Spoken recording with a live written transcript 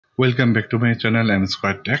Welcome back to my channel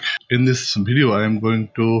Msquare Tech. In this video I am going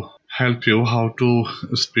to help you how to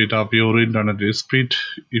speed up your internet speed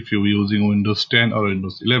if you're using Windows 10 or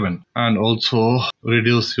Windows 11, and also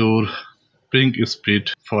reduce your ping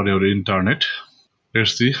speed for your internet.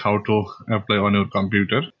 Let's see how to apply on your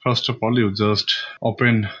computer. First of all, you just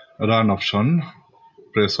open run option,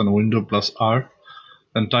 press on Windows plus R,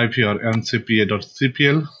 then type here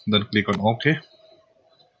ncpa.cpl, then click on OK.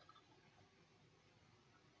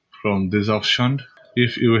 From this option,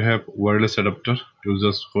 if you have wireless adapter, you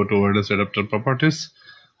just go to wireless adapter properties,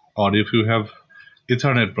 or if you have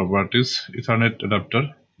Ethernet properties, Ethernet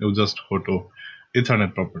adapter, you just go to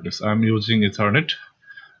Ethernet properties. I'm using Ethernet,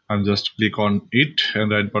 and just click on it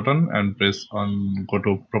and right button and press on go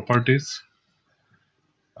to properties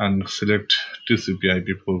and select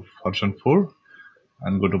TCP/IP version 4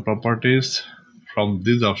 and go to properties. From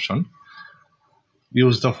this option,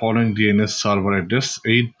 use the following DNS server address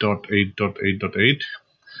 8.8.8.8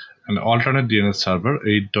 and alternate DNS server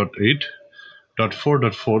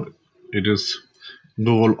 8.8.4.4. It is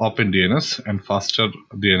Google Open DNS and faster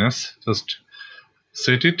DNS. Just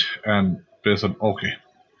set it and press on OK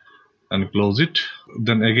and close it.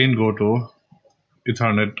 Then again go to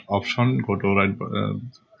Ethernet option, go to right,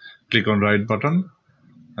 click on right button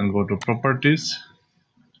and go to properties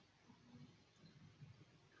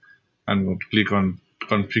and go to click on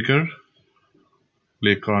configure,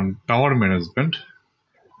 click on tower management.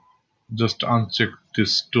 Just uncheck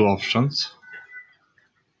these two options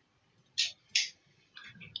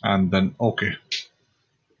and then OK.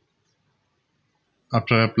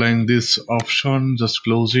 After applying this option, just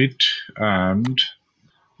close it and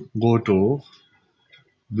go to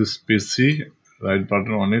this PC, right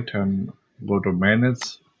button on it and go to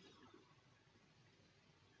manage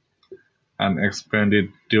and expand it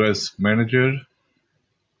device manager.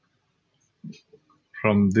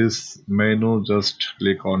 From this menu, just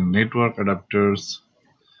click on network adapters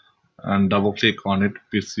and double click on it,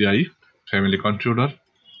 PCI family controller,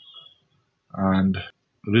 and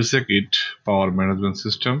reset it power management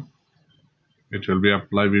system. It will be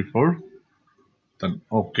applied before, then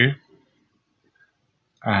OK,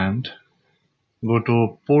 and go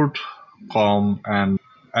to port com and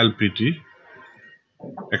LPT,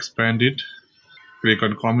 expand it, click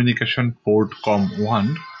on communication port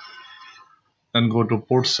com1, then go to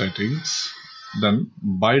port settings, then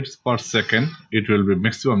bytes per second, it will be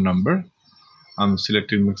maximum number. I'm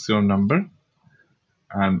selecting maximum number,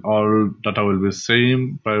 and all data will be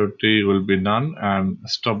same, priority will be none, and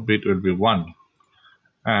stop bit will be 1,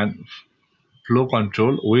 and flow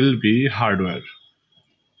control will be hardware.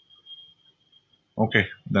 Okay,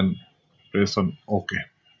 then press on OK.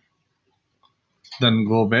 Then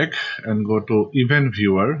go back and go to event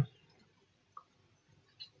viewer,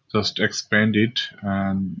 just expand it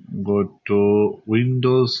and go to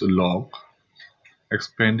Windows log,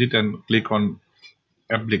 expand it and click on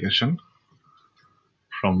application.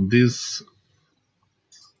 From this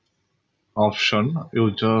option,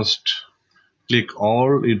 you just click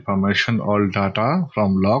all information, all data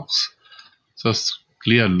from logs, just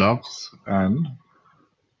clear logs and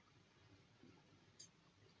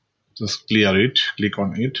just clear it, click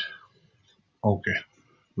on it. OK,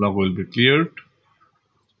 log will be cleared.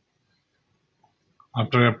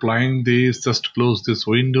 After applying this, just close this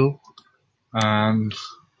window and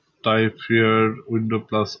type here Windows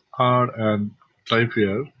plus R and type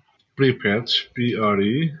here prefetch,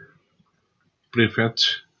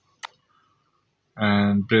 prefetch,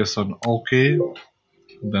 and press on OK,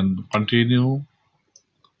 then continue,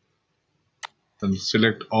 then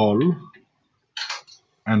select all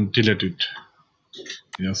and delete it.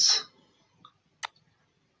 Yes,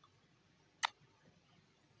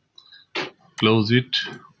 close it,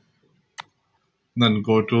 then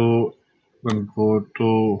go to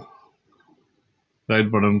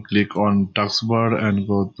right button, click on taskbar and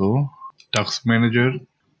go to task manager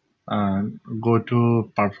and go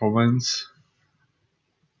to performance,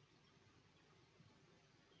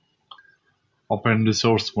 open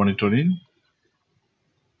resource monitoring,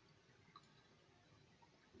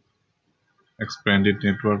 expanded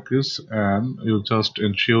networks, and you just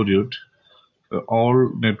ensure it all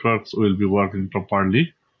networks will be working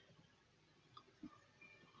properly.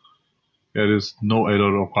 Here is no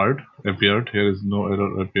error appeared. Here is no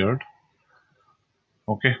error appeared.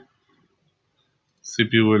 Okay,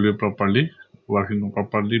 CPU will be properly working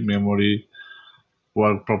properly, memory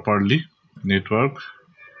work properly, network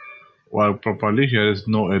work properly. Here is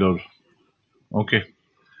no error. Okay,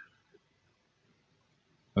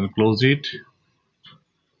 and close it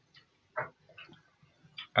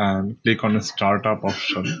and click on the startup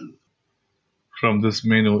option. From this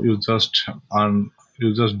menu, you just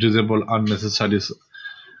disable unnecessary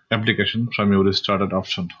application from your restarted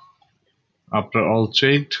option. After all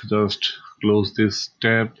checked, just close this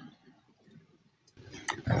tab.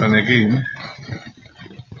 Then again,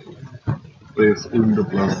 press Windows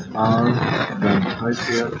plus R, then type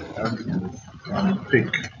here and pick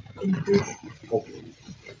and press OK.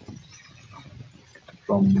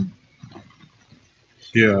 From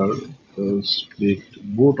here, just click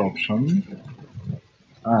boot option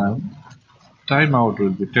and timeout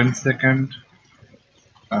will be 10 seconds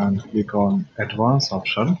and click on advanced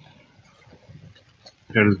option.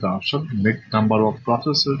 Here is the option make number of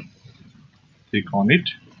processor. Click on it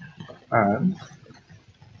and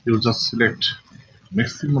you just select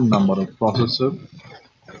maximum number of processor.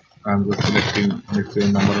 I'm just selecting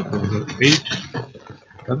maximum number of processor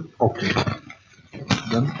 8. Then OK.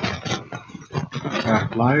 Then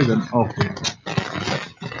apply. Then OK.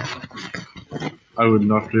 I will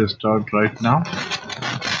not restart right now.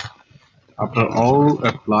 After all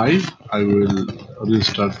apply, I will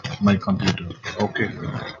restart my computer. Okay.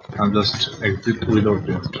 I'll just exit without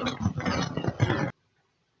restart.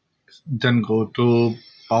 Then go to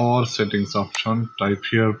power settings option. Type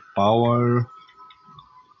here power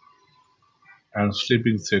and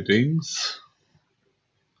sleeping settings.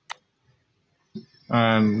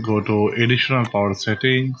 And go to additional power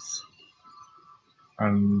settings.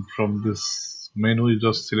 And from this menu, you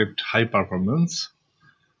just select high performance.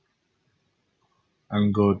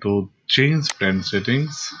 And go to change plan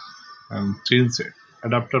settings and change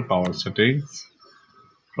adapter power settings.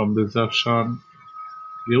 From this option,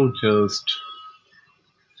 you just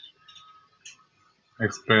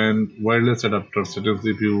expand wireless adapter settings.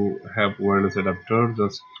 If you have wireless adapter,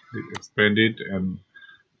 just expand it and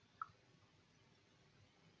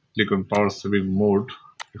click on power saving mode,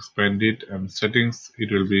 expand it, and settings it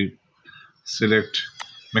will be select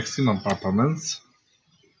maximum performance.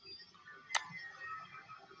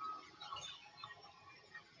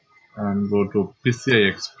 And go to PCI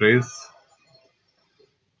Express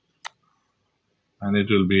and it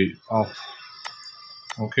will be off.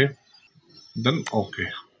 Okay, then OK,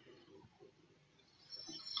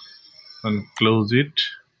 then close it.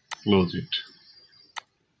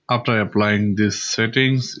 After applying these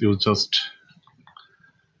settings, you just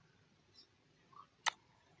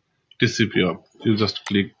you just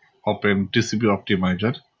click open TCP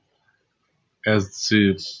optimizer as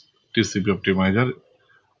the TCP optimizer.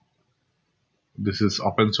 This is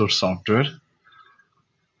open source software.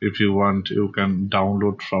 If you want, you can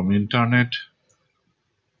download from internet.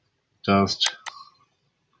 Just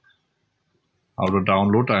how to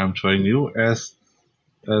download I am showing you as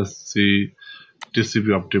the TCP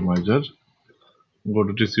optimizer. Go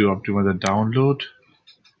to TCP optimizer download,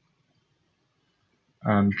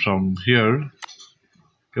 and from here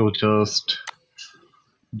you just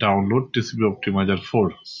download TCP optimizer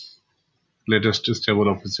 4 latest stable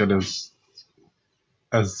official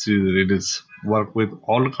as the release. Work with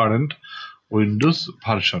all current Windows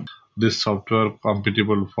version. This software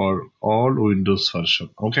compatible for all Windows version.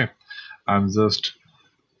 Okay,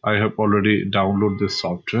 I have already downloaded this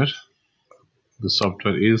software. The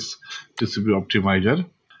software is TCP optimizer.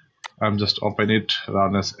 I'm just open it,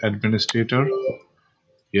 run as administrator.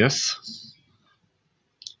 Yes,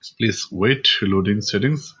 please wait. Loading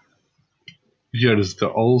settings. Here is the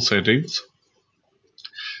all settings.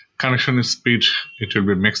 Connection speed, it will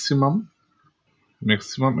be maximum,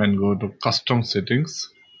 and go to custom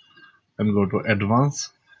settings and go to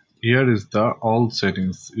advanced. Here is the all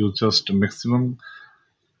settings. You just maximum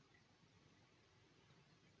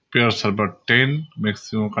per server 10,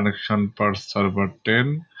 maximum connection per server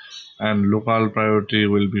 10, and local priority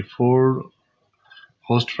will be 4,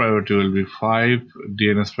 host priority will be 5,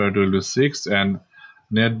 DNS priority will be 6, and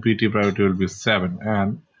net BT priority will be 7,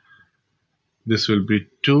 and this will be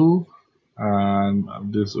 2,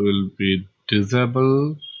 and this will be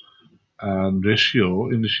disable, and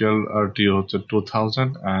ratio initial RTO হচ্ছে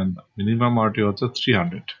 2000 and minimum RTO হচ্ছে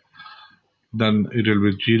 300. Then it will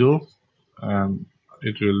be 0 and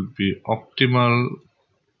it will be optimal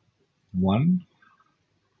 1.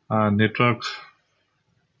 Network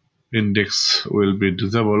index will be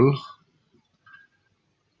disabled.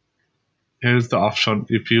 Here is the option.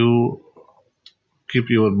 If you keep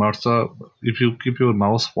your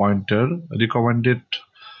mouse pointer, recommended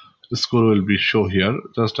score will be show here.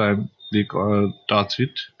 Just touch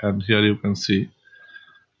it, and here you can see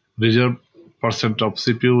reserve percent of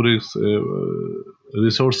CPU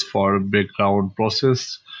resource for background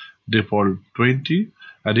process, default 20,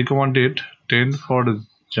 and recommended 10 for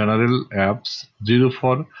general apps, 0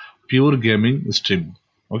 for pure gaming stream.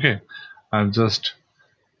 Okay, and just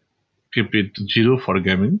keep it 0 for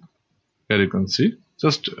gaming. Here you can see,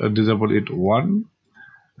 just disable it 1,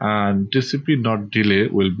 and TCP not delay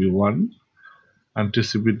will be 1, and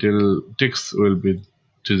TCP till ticks will be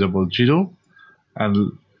disable 0,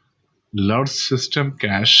 and large system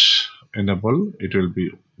cache enable it will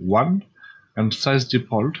be 1, and size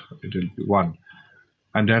default it will be 1,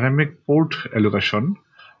 and dynamic port allocation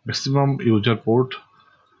maximum user port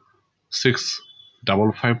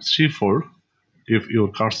 65534. If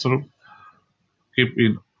your cursor keep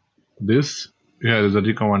in this, here is the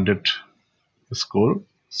recommended score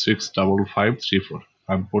 65534.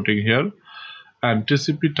 I'm putting here, and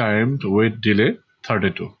TCP timed wait delay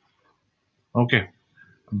 32. Okay,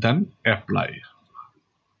 then apply,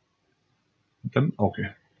 then okay.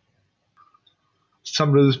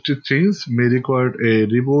 Some registry changes may require a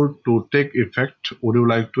reboot to take effect. Would you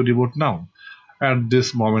like to reboot now? At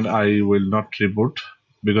this moment I will not reboot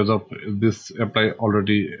because of this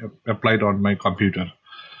already applied on my computer.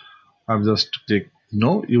 I'm just click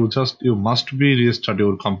no. You must be restart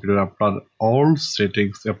your computer after all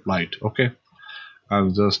settings applied. Okay,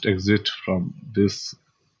 I'll just exit from this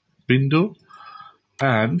window,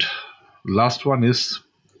 and last one is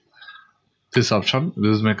this option.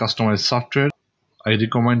 This is my customized software. I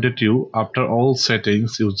recommended you after all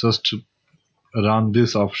settings you just run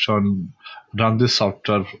this option, run this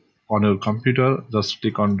software on your computer. Just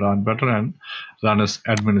click on run button and run as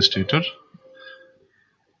administrator.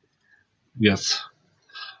 Yes,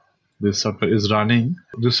 this software is running.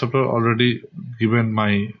 This software already given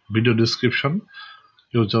my video description.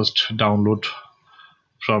 You just download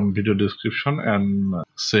from video description and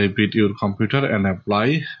save it your computer and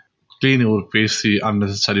apply. Clean your PC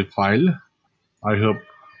unnecessary file. I hope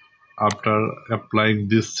after applying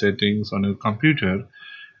these settings on your computer,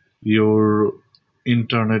 your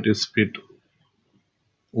internet speed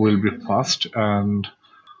will be fast, and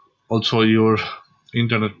also your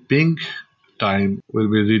internet ping time will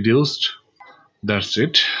be reduced. That's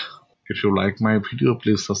it. If you like my video,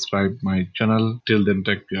 please subscribe my channel. Till then,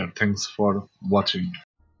 take care. Thanks for watching.